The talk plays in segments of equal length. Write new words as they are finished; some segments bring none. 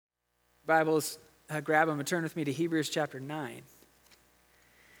Bibles, grab them and turn with me to Hebrews chapter 9.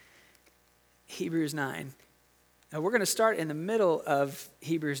 Hebrews 9. Now we're going to start in the middle of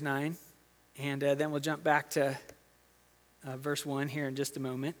Hebrews 9, and then we'll jump back to verse 1 here in just a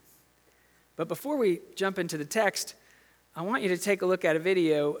moment. But before we jump into the text, I want you to take a look at a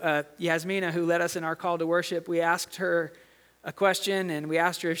video. Yasmina, who led us in our call to worship, we asked her a question, and we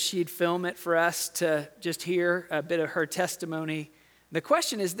asked her if she'd film it for us to just hear a bit of her testimony. The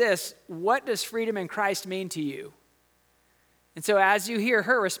question is this: what does freedom in Christ mean to you? And so as you hear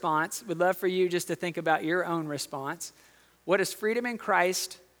her response, we'd love for you just to think about your own response. What does freedom in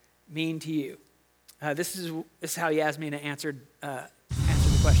Christ mean to you? This is how Yasmina answered the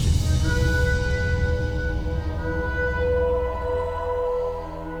question.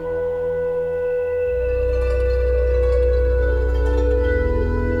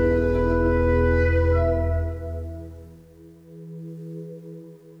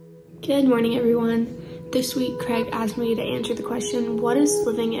 Good morning, everyone. This week, Craig asked me to answer the question, what does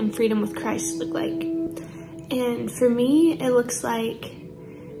living in freedom with Christ look like? And for me, it looks like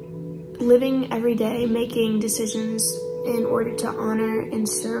living every day, making decisions in order to honor and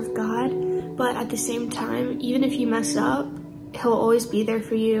serve God. But at the same time, even if you mess up, He'll always be there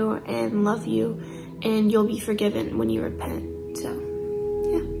for you and love you, and you'll be forgiven when you repent. So,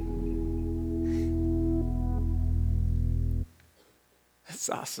 yeah. That's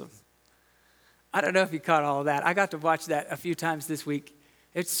awesome. I don't know if you caught all of that. I got to watch that a few times this week.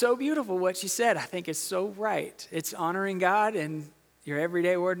 It's so beautiful what she said. I think it's so right. It's honoring God in your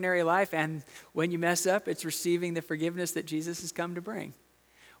everyday, ordinary life. And when you mess up, it's receiving the forgiveness that Jesus has come to bring.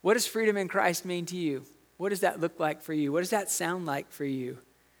 What does freedom in Christ mean to you? What does that look like for you? What does that sound like for you?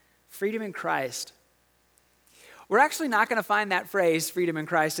 Freedom in Christ. We're actually not going to find that phrase, freedom in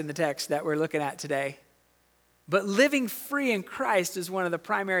Christ, in the text that we're looking at today. But living free in Christ is one of the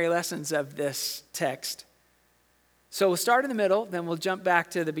primary lessons of this text. So we'll start in the middle, then we'll jump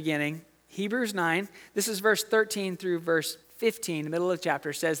back to the beginning. Hebrews 9, this is verse 13 through verse 15, the middle of the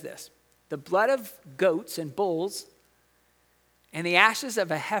chapter, says this: the blood of goats and bulls and the ashes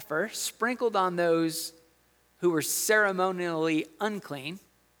of a heifer sprinkled on those who were ceremonially unclean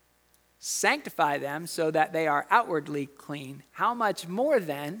sanctify them so that they are outwardly clean. How much more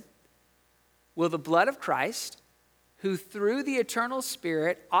then will the blood of Christ, who through the eternal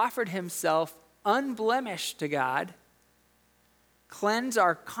Spirit offered himself unblemished to God, cleanse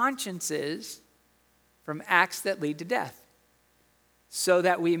our consciences from acts that lead to death, so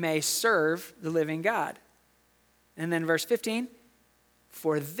that we may serve the living God? And then verse 15,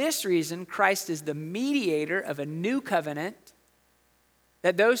 for this reason Christ is the mediator of a new covenant,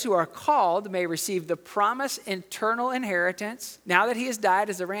 that those who are called may receive the promised eternal inheritance, now that he has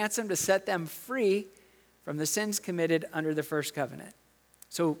died as a ransom to set them free from the sins committed under the first covenant.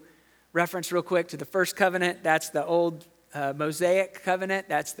 So reference real quick to the first covenant. That's the old Mosaic covenant.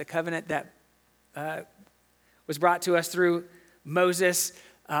 That's the covenant that was brought to us through Moses.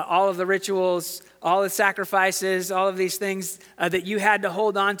 All of the rituals, all the sacrifices, all of these things that you had to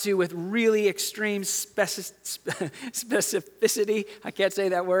hold on to with really extreme specificity. I can't say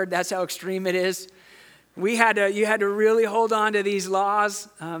that word. That's how extreme it is. You had to really hold on to these laws,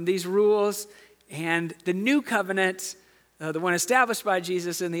 these rules. And the new covenant, the one established by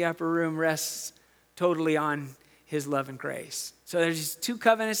Jesus in the upper room, rests totally on his love and grace. So there's these two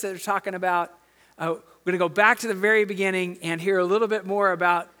covenants that they're talking about. We're going to go back to the very beginning and hear a little bit more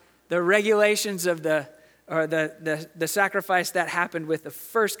about the regulations of the sacrifice that happened with the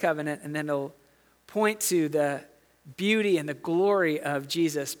first covenant, and then it'll point to the beauty and the glory of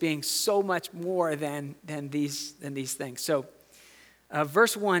Jesus being so much more than these things. So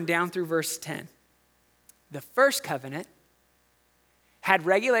verse 1 down through verse 10. The first covenant had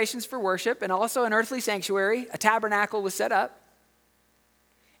regulations for worship and also an earthly sanctuary. A tabernacle was set up.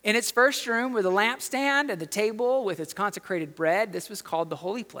 In its first room were the lampstand and the table with its consecrated bread. This was called the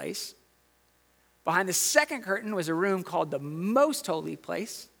holy place. Behind the second curtain was a room called the most holy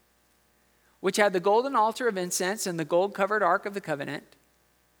place, which had the golden altar of incense and the gold-covered ark of the covenant.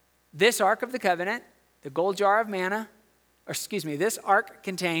 This ark of the covenant, this ark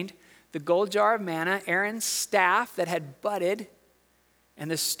contained the gold jar of manna, Aaron's staff that had budded, and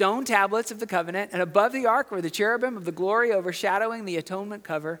the stone tablets of the covenant, and above the ark were the cherubim of the glory overshadowing the atonement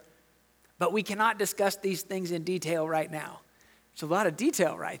cover. But we cannot discuss these things in detail right now. There's a lot of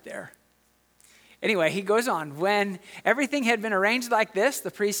detail right there. Anyway, he goes on. When everything had been arranged like this,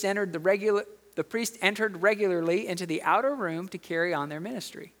 the priest entered regularly into the outer room to carry on their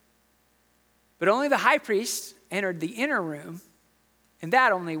ministry. But only the high priest entered the inner room, and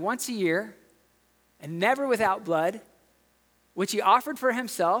that only once a year, and never without blood, which he offered for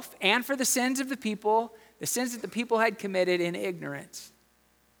himself and for the sins of the people, the sins that the people had committed in ignorance.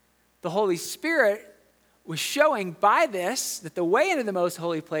 The Holy Spirit was showing by this that the way into the most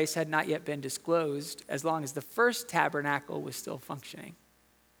holy place had not yet been disclosed as long as the first tabernacle was still functioning.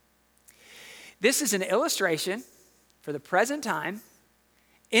 This is an illustration for the present time,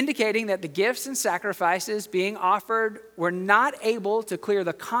 indicating that the gifts and sacrifices being offered were not able to clear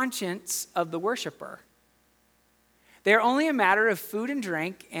the conscience of the worshiper. They are only a matter of food and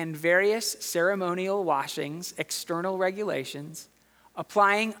drink and various ceremonial washings, external regulations,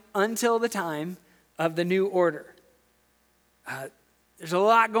 applying until the time of the new order. There's a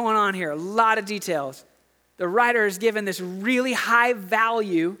lot going on here, a lot of details. The writer is given this really high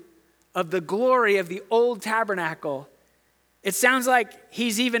value of the glory of the old tabernacle. It sounds like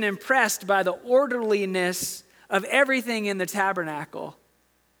he's even impressed by the orderliness of everything in the tabernacle.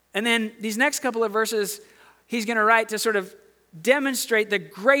 And then these next couple of verses, he's going to write to sort of demonstrate the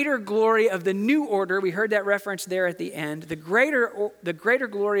greater glory of the new order. We heard that reference there at the end. The greater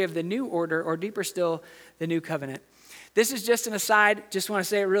glory of the new order, or deeper still, the new covenant. This is just an aside. Just want to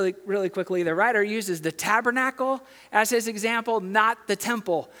say it really, really quickly. The writer uses the tabernacle as his example, not the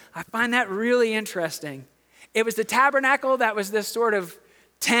temple. I find that really interesting. It was the tabernacle that was this sort of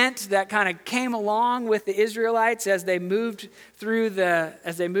tent that kind of came along with the Israelites as they moved through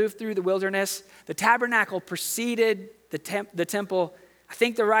the wilderness. The tabernacle preceded the temple. I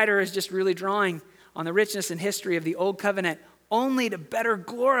think the writer is just really drawing on the richness and history of the old covenant only to better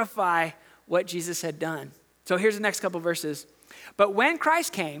glorify what Jesus had done. So here's the next couple verses. But when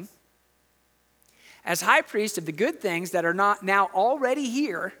Christ came as high priest of the good things that are not now already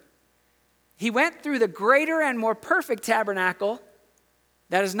here, he went through the greater and more perfect tabernacle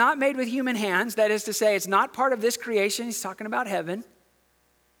that is not made with human hands. That is to say, it's not part of this creation. He's talking about heaven.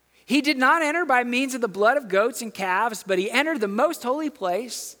 He did not enter by means of the blood of goats and calves, but he entered the most holy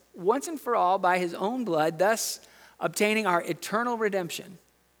place once and for all by his own blood, thus obtaining our eternal redemption.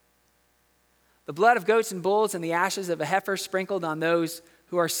 The blood of goats and bulls and the ashes of a heifer sprinkled on those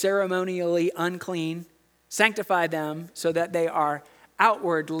who are ceremonially unclean sanctify them so that they are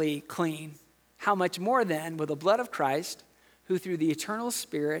outwardly clean. How much more then will the blood of Christ, who through the eternal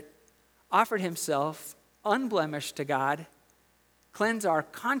Spirit offered himself unblemished to God, cleanse our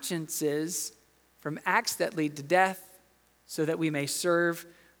consciences from acts that lead to death so that we may serve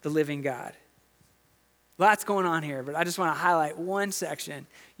the living God. Lots going on here, but I just want to highlight one section.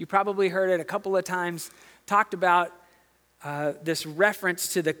 You probably heard it a couple of times, talked about this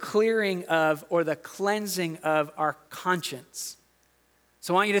reference to the clearing of or the cleansing of our conscience.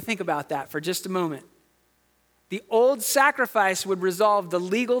 So I want you to think about that for just a moment. The old sacrifice would resolve the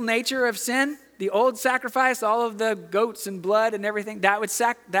legal nature of sin. The old sacrifice, all of the goats and blood and everything, that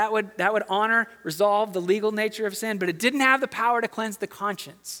would honor, resolve the legal nature of sin, but it didn't have the power to cleanse the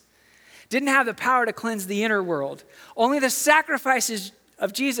conscience. Didn't have the power to cleanse the inner world. Only the sacrifices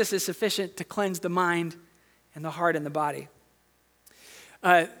of Jesus is sufficient to cleanse the mind and the heart and the body.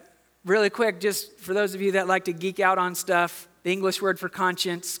 Really quick, just for those of you that like to geek out on stuff, the English word for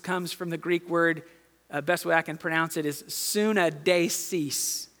conscience comes from the Greek word, best way I can pronounce it is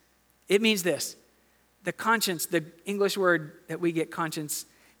sunaidesis. It means this. The conscience, the English word that we get conscience,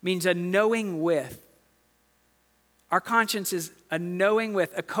 means a knowing with. Our conscience is a knowing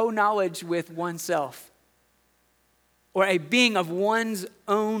with, a co-knowledge with oneself, or a being of one's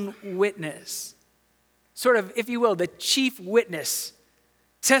own witness. Sort of, if you will, the chief witness,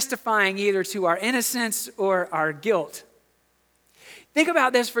 testifying either to our innocence or our guilt. Think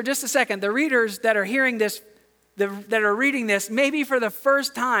about this for just a second. The readers that are hearing this, that are reading this, maybe for the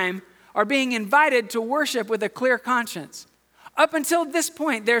first time, are being invited to worship with a clear conscience. Up until this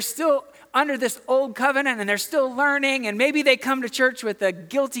point, they're still under this old covenant and they're still learning, and maybe they come to church with a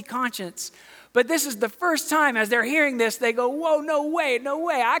guilty conscience. But this is the first time as they're hearing this, they go, whoa, no way,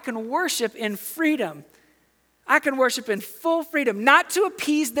 I can worship in freedom. I can worship in full freedom, not to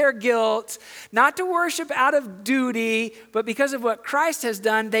appease their guilt, not to worship out of duty, but because of what Christ has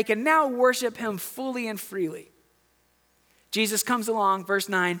done, they can now worship him fully and freely. Jesus comes along, verse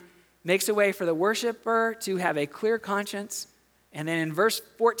 9, makes a way for the worshiper to have a clear conscience. And then in verse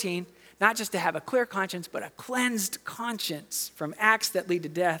 14, not just to have a clear conscience, but a cleansed conscience from acts that lead to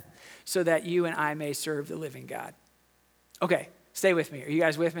death so that you and I may serve the living God. Okay, stay with me. Are you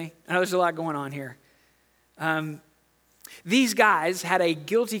guys with me? I know there's a lot going on here. These guys had a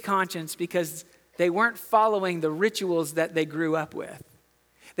guilty conscience because they weren't following the rituals that they grew up with.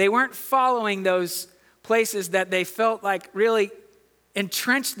 They weren't following those places that they felt like really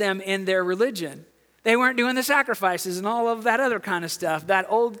entrenched them in their religion. They weren't doing the sacrifices and all of that other kind of stuff, that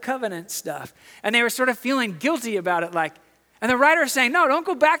old covenant stuff. And they were sort of feeling guilty about it, like, And the writer is saying, no, don't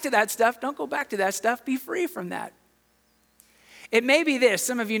go back to that stuff. Don't go back to that stuff. Be free from that. It may be this.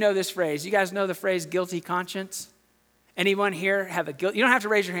 Some of you know this phrase. You guys know the phrase guilty conscience? Anyone here have a guilty? You don't have to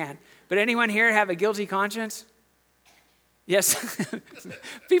raise your hand, but anyone here have a guilty conscience? Yes.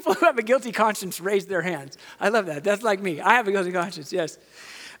 People who have a guilty conscience raise their hands. I love that. That's like me. I have a guilty conscience, yes.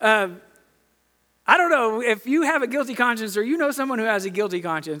 I don't know if you have a guilty conscience or you know someone who has a guilty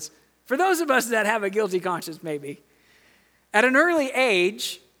conscience. For those of us that have a guilty conscience, maybe, at an early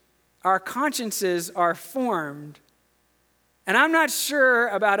age, our consciences are formed. And I'm not sure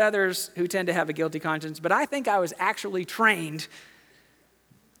about others who tend to have a guilty conscience, but I think I was actually trained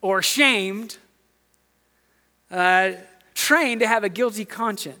or shamed, trained to have a guilty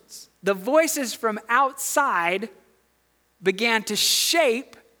conscience. The voices from outside began to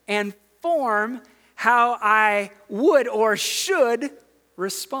shape and form how I would or should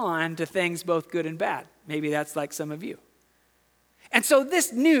respond to things both good and bad. Maybe that's like some of you. And so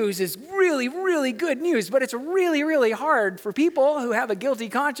this news is really, really good news, but it's really, really hard for people who have a guilty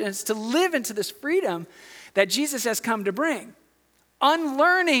conscience to live into this freedom that Jesus has come to bring.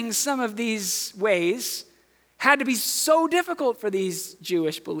 Unlearning some of these ways had to be so difficult for these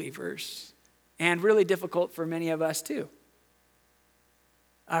Jewish believers and really difficult for many of us too.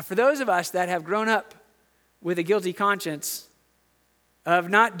 For those of us that have grown up with a guilty conscience of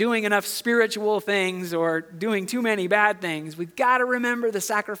not doing enough spiritual things or doing too many bad things, we've got to remember the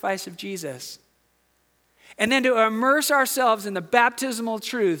sacrifice of Jesus. And then to immerse ourselves in the baptismal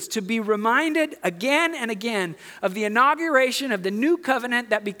truths, to be reminded again and again of the inauguration of the new covenant,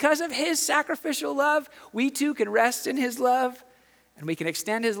 that because of his sacrificial love, we too can rest in his love and we can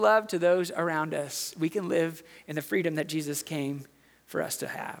extend his love to those around us. We can live in the freedom that Jesus came for us to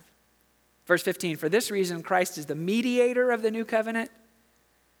have. Verse 15, for this reason, Christ is the mediator of the new covenant,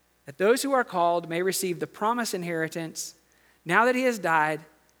 that those who are called may receive the promised inheritance now that he has died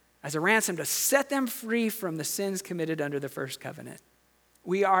as a ransom to set them free from the sins committed under the first covenant.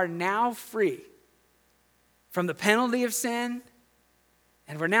 We are now free from the penalty of sin,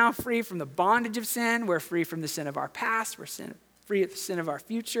 and we're now free from the bondage of sin. We're free from the sin of our past. We're free of the sin of our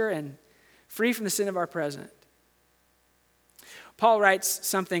future and free from the sin of our present. Paul writes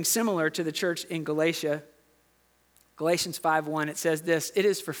something similar to the church in Galatia. Galatians 5:1, it says this, it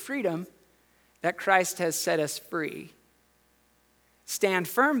is for freedom that Christ has set us free. Stand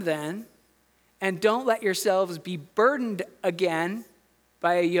firm then, and don't let yourselves be burdened again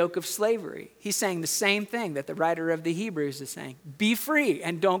by a yoke of slavery. He's saying the same thing that the writer of the Hebrews is saying. Be free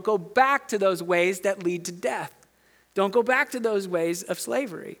and don't go back to those ways that lead to death. Don't go back to those ways of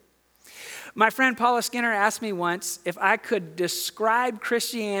slavery. My friend Paula Skinner asked me once if I could describe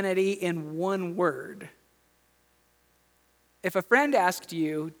Christianity in one word. If a friend asked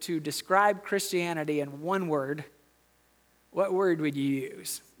you to describe Christianity in one word, what word would you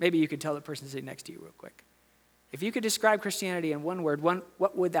use? Maybe you could tell the person sitting next to you real quick. If you could describe Christianity in one word,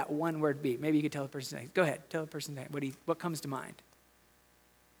 what would that one word be? Maybe you could tell the person next. Go ahead, tell the person next. What comes to mind?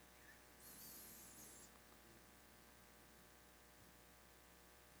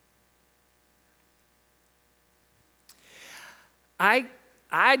 A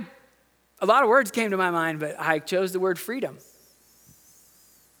lot of words came to my mind, but I chose the word freedom.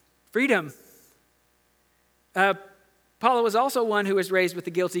 Freedom. Paula was also one who was raised with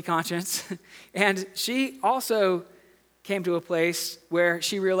a guilty conscience, and she also came to a place where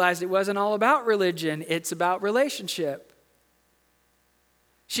she realized it wasn't all about religion, it's about relationship.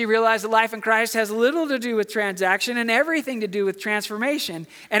 She realized that life in Christ has little to do with transaction and everything to do with transformation.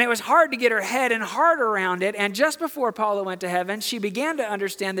 And it was hard to get her head and heart around it. And just before Paula went to heaven, she began to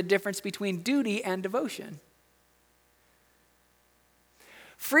understand the difference between duty and devotion.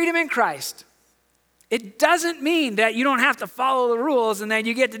 Freedom in Christ. It doesn't mean that you don't have to follow the rules and that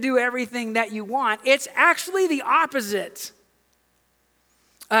you get to do everything that you want. It's actually the opposite.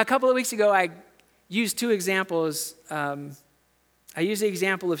 A couple of weeks ago, I used two examples. I use the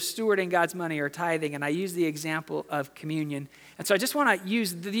example of stewarding God's money or tithing, and I use the example of communion. And so I just want to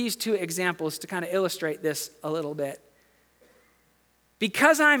use these two examples to kind of illustrate this a little bit.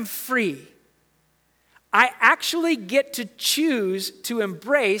 Because I'm free, I actually get to choose to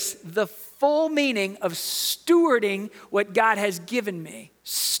embrace the full meaning of stewarding what God has given me,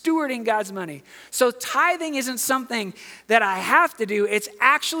 stewarding God's money. So tithing isn't something that I have to do. It's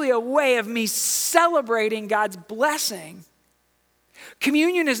actually a way of me celebrating God's blessing.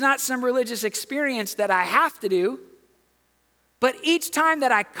 Communion is not some religious experience that I have to do, but each time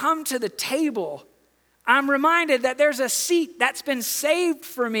that I come to the table, I'm reminded that there's a seat that's been saved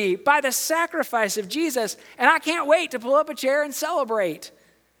for me by the sacrifice of Jesus, and I can't wait to pull up a chair and celebrate.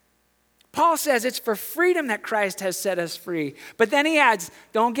 Paul says it's for freedom that Christ has set us free. But then he adds,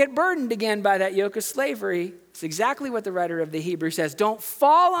 don't get burdened again by that yoke of slavery. It's exactly what the writer of the Hebrews says. Don't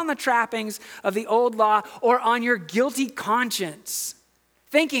fall on the trappings of the old law or on your guilty conscience,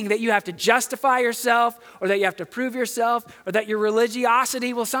 thinking that you have to justify yourself or that you have to prove yourself or that your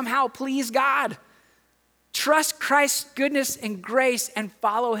religiosity will somehow please God. Trust Christ's goodness and grace and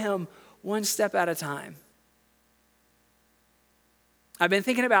follow him one step at a time. I've been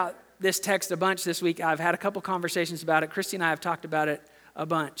thinking about this text a bunch this week. I've had a couple conversations about it. Christy and I have talked about it a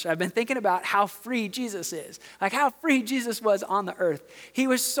bunch. I've been thinking about how free Jesus is, like how free Jesus was on the earth. He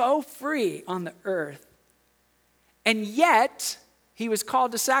was so free on the earth, and yet he was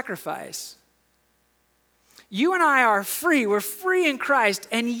called to sacrifice. You and I are free. We're free in Christ,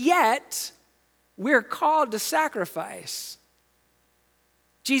 and yet we're called to sacrifice.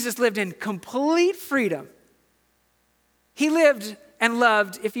 Jesus lived in complete freedom. He lived and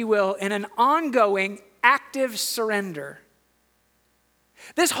loved, if you will, in an ongoing, active surrender.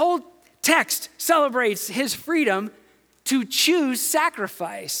 This whole text celebrates his freedom to choose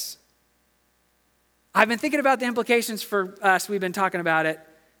sacrifice. I've been thinking about the implications for us. We've been talking about it.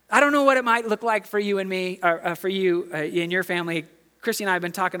 I don't know what it might look like for you and me, or for you in your family. Christy and I have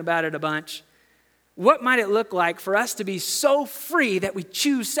been talking about it a bunch. What might it look like for us to be so free that we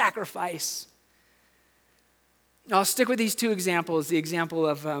choose sacrifice? I'll stick with these two examples, the example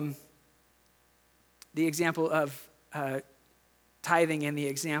of tithing and the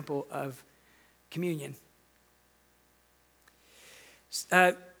example of communion.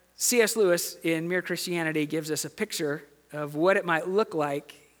 C.S. Lewis in Mere Christianity gives us a picture of what it might look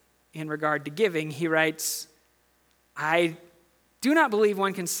like in regard to giving. He writes, I do not believe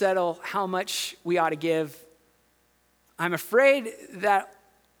one can settle how much we ought to give. I'm afraid that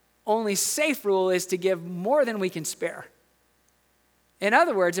only safe rule is to give more than we can spare. In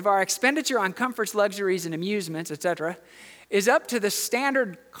other words, if our expenditure on comforts, luxuries, and amusements, etc., is up to the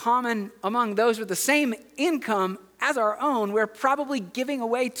standard common among those with the same income as our own, we're probably giving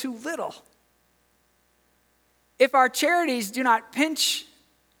away too little. If our charities do not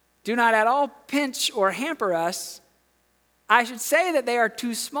at all pinch or hamper us, I should say that they are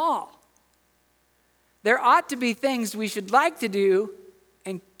too small. There ought to be things we should like to do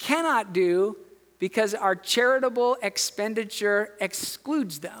and cannot do because our charitable expenditure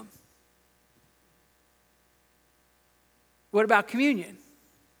excludes them. What about communion?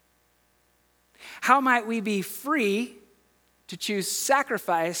 How might we be free to choose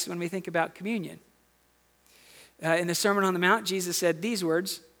sacrifice when we think about communion? In the Sermon on the Mount, Jesus said these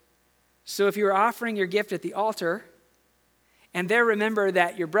words, so if you are offering your gift at the altar and there remember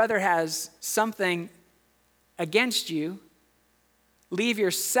that your brother has something against you, leave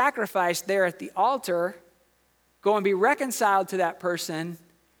your sacrifice there at the altar, go and be reconciled to that person,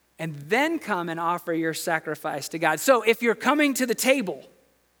 and then come and offer your sacrifice to God. So if you're coming to the table,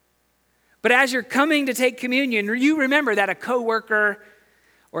 but as you're coming to take communion, you remember that a coworker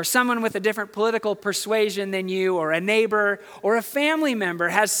or someone with a different political persuasion than you, or a neighbor or a family member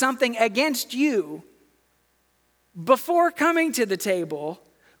has something against you, before coming to the table,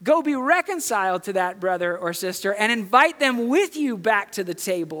 go be reconciled to that brother or sister and invite them with you back to the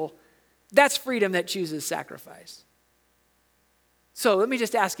table. That's freedom that chooses sacrifice. So let me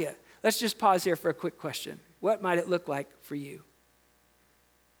just ask you, let's just pause here for a quick question. What might it look like for you?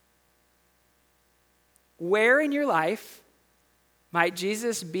 Where in your life might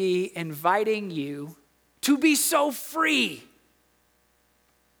Jesus be inviting you to be so free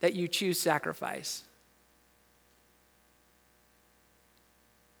that you choose sacrifice?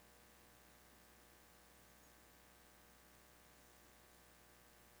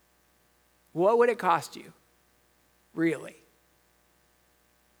 What would it cost you, really?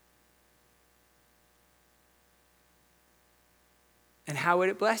 And how would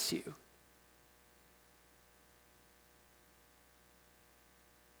it bless you?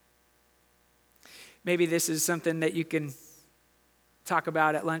 Maybe this is something that you can talk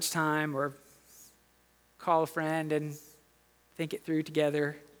about at lunchtime or call a friend and think it through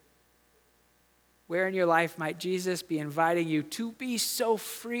together. Where in your life might Jesus be inviting you to be so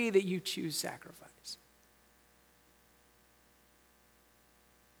free that you choose sacrifice?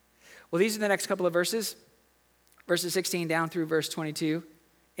 Well, these are the next couple of verses, verses 16 down through verse 22.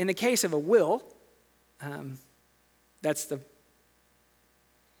 In the case of a will, that's the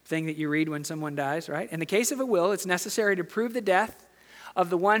thing that you read when someone dies, right? In the case of a will, it's necessary to prove the death of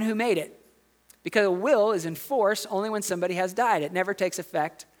the one who made it, because a will is in force only when somebody has died. It never takes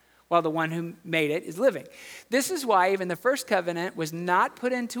effect while the one who made it is living. This is why even the first covenant was not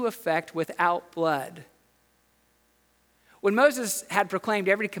put into effect without blood. When Moses had proclaimed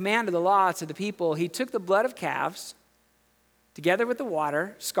every command of the law to the people, he took the blood of calves, together with the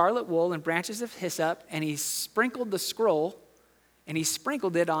water, scarlet wool, and branches of hyssop, and he sprinkled the scroll, and he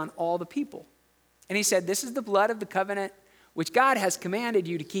sprinkled it on all the people. And he said, "This is the blood of the covenant which God has commanded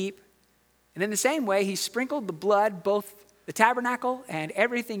you to keep." And in the same way, he sprinkled the blood, both the tabernacle and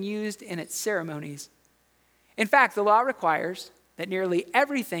everything used in its ceremonies. In fact, the law requires that nearly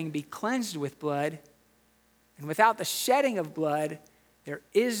everything be cleansed with blood, and without the shedding of blood, there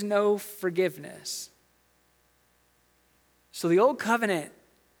is no forgiveness. So the old covenant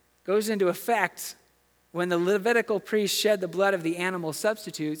goes into effect when the Levitical priests shed the blood of the animal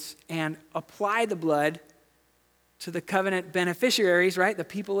substitutes and apply the blood to the covenant beneficiaries, right? The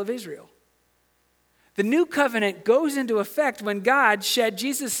people of Israel. The new covenant goes into effect when God shed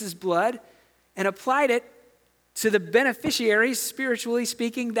Jesus' blood and applied it to the beneficiaries, spiritually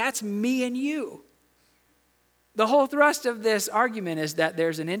speaking. That's me and you. The whole thrust of this argument is that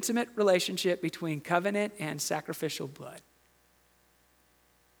there's an intimate relationship between covenant and sacrificial blood.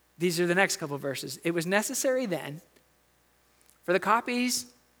 These are the next couple of verses. It was necessary then for the copies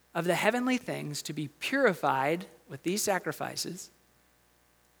of the heavenly things to be purified with these sacrifices,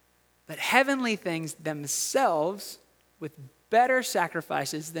 but heavenly things themselves with better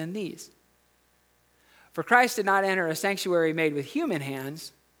sacrifices than these. For Christ did not enter a sanctuary made with human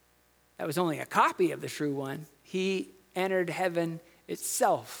hands. That was only a copy of the true one. He entered heaven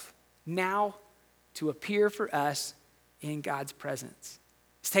itself, now to appear for us in God's presence.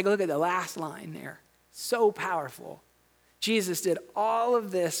 Let's take a look at the last line there. So powerful. Jesus did all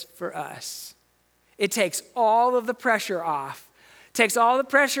of this for us. It takes all of the pressure off. It takes all the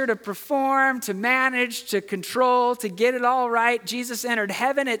pressure to perform, to manage, to control, to get it all right. Jesus entered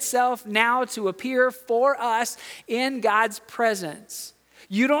heaven itself now to appear for us in God's presence.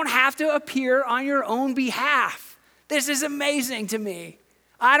 You don't have to appear on your own behalf. This is amazing to me.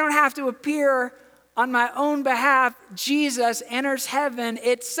 I don't have to appear on my own behalf. Jesus enters heaven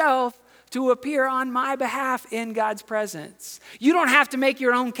itself to appear on my behalf in God's presence. You don't have to make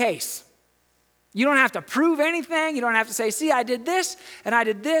your own case. You don't have to prove anything. You don't have to say, see, I did this, and I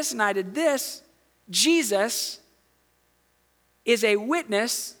did this, and I did this. Jesus is a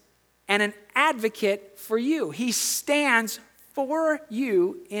witness and an advocate for you. He stands for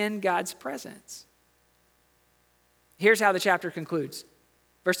you in God's presence. Here's how the chapter concludes.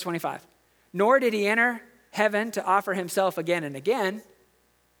 Verse 25. Nor did he enter heaven to offer himself again and again.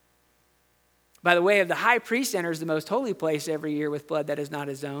 By the way of the high priest enters the most holy place every year with blood that is not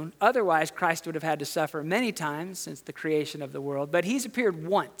his own. Otherwise, Christ would have had to suffer many times since the creation of the world. But he's appeared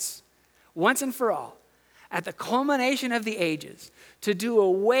once and for all, at the culmination of the ages, to do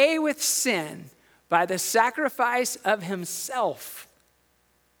away with sin by the sacrifice of himself.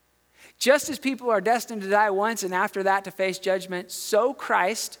 Just as people are destined to die once and after that to face judgment, so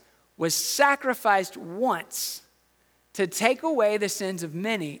Christ was sacrificed once to take away the sins of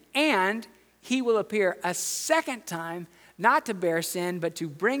many, and he will appear a second time, not to bear sin, but to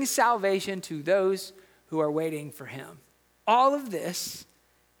bring salvation to those who are waiting for him. All of this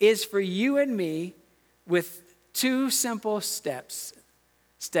is for you and me with two simple steps.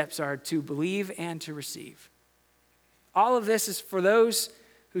 Steps are to believe and to receive. All of this is for those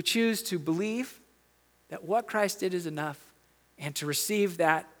who choose to believe that what Christ did is enough and to receive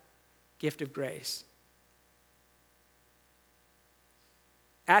that gift of grace.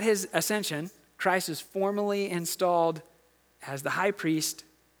 At his ascension, Christ is formally installed as the high priest,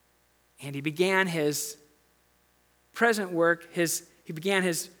 and he began his present work. He began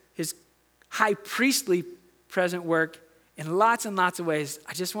his high priestly present work in lots and lots of ways.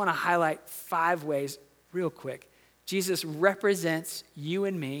 I just want to highlight 5 ways real quick. Jesus represents you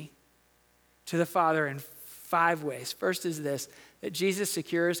and me to the Father in 5 ways. First is this, that Jesus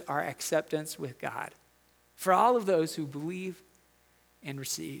secures our acceptance with God for all of those who believe and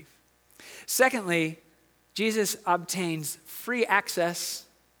receive. Secondly, Jesus obtains free access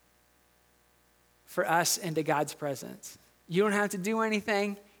for us into God's presence. You don't have to do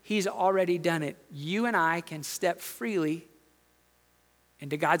anything. He's already done it. You and I can step freely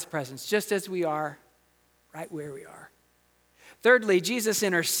into God's presence, just as we are, right where we are. Thirdly, Jesus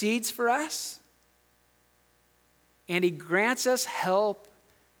intercedes for us, and he grants us help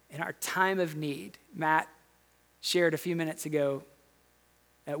in our time of need. Matt shared a few minutes ago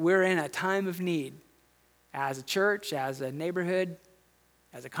that we're in a time of need as a church, as a neighborhood,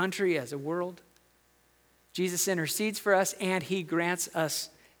 as a country, as a world. Jesus intercedes for us, and he grants us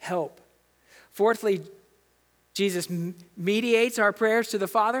help. Fourthly, Jesus mediates our prayers to the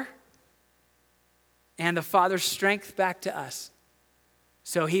Father and the Father's strength back to us.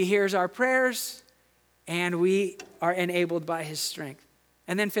 So he hears our prayers and we are enabled by his strength.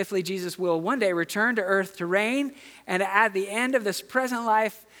 And then fifthly, Jesus will one day return to earth to reign, and at the end of this present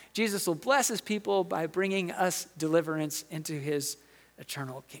life, Jesus will bless his people by bringing us deliverance into his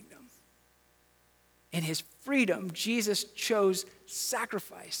eternal kingdom. In his freedom, Jesus chose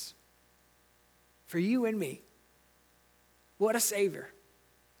sacrifice for you and me. What a Savior.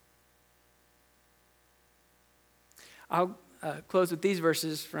 I'll close with these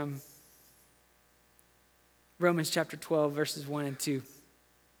verses from Romans chapter 12, verses 1 and 2.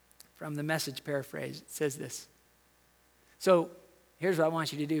 From the Message paraphrase, it says this. So here's what I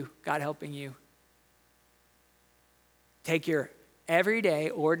want you to do, God helping you. Take your everyday,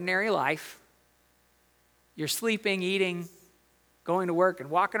 ordinary life, your sleeping, eating, going to work,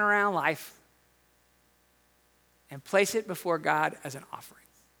 and walking around life, and place it before God as an offering.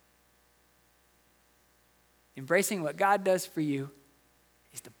 Embracing what God does for you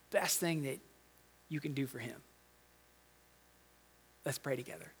is the best thing that you can do for him. Let's pray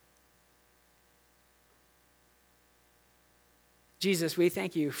together. Jesus, we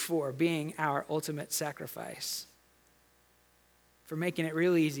thank you for being our ultimate sacrifice, for making it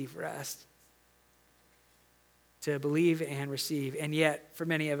real easy for us to believe and receive. And yet, for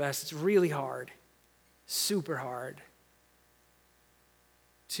many of us, it's really hard, super hard,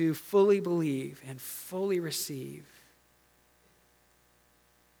 to fully believe and fully receive.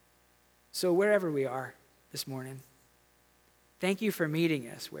 So wherever we are this morning, thank you for meeting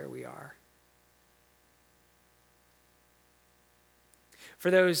us where we are. For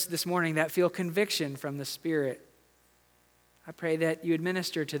those this morning that feel conviction from the Spirit, I pray that you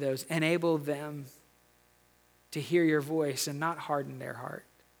administer to those, enable them to hear your voice and not harden their heart.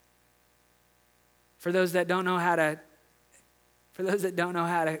 For those that don't know how to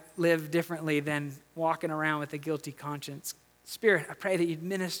live differently than walking around with a guilty conscience, Spirit, I pray that you'd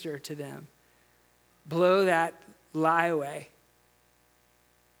minister to them. Blow that lie away.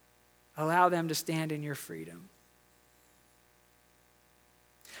 Allow them to stand in your freedom.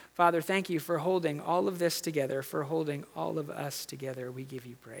 Father, thank you for holding all of this together, for holding all of us together. We give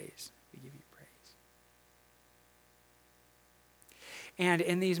you praise. We give you praise. And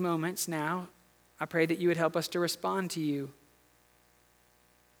in these moments now, I pray that you would help us to respond to you.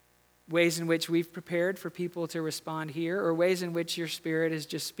 Ways in which we've prepared for people to respond here, or ways in which your Spirit is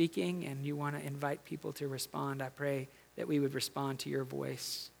just speaking and you want to invite people to respond. I pray that we would respond to your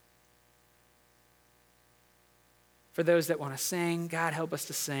voice. For those that want to sing, God, help us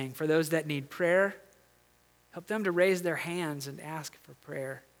to sing. For those that need prayer, help them to raise their hands and ask for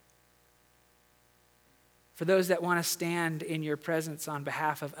prayer. For those that want to stand in your presence on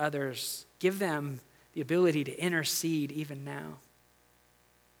behalf of others, give them the ability to intercede even now.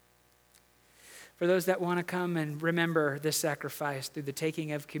 For those that want to come and remember this sacrifice through the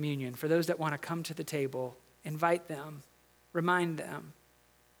taking of communion, for those that want to come to the table, invite them, remind them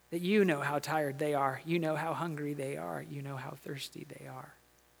that you know how tired they are, you know how hungry they are, you know how thirsty they are.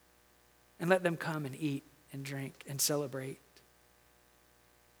 And let them come and eat and drink and celebrate.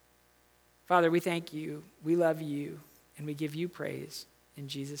 Father, we thank you, we love you, and we give you praise. In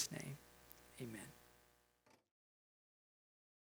Jesus' name, amen.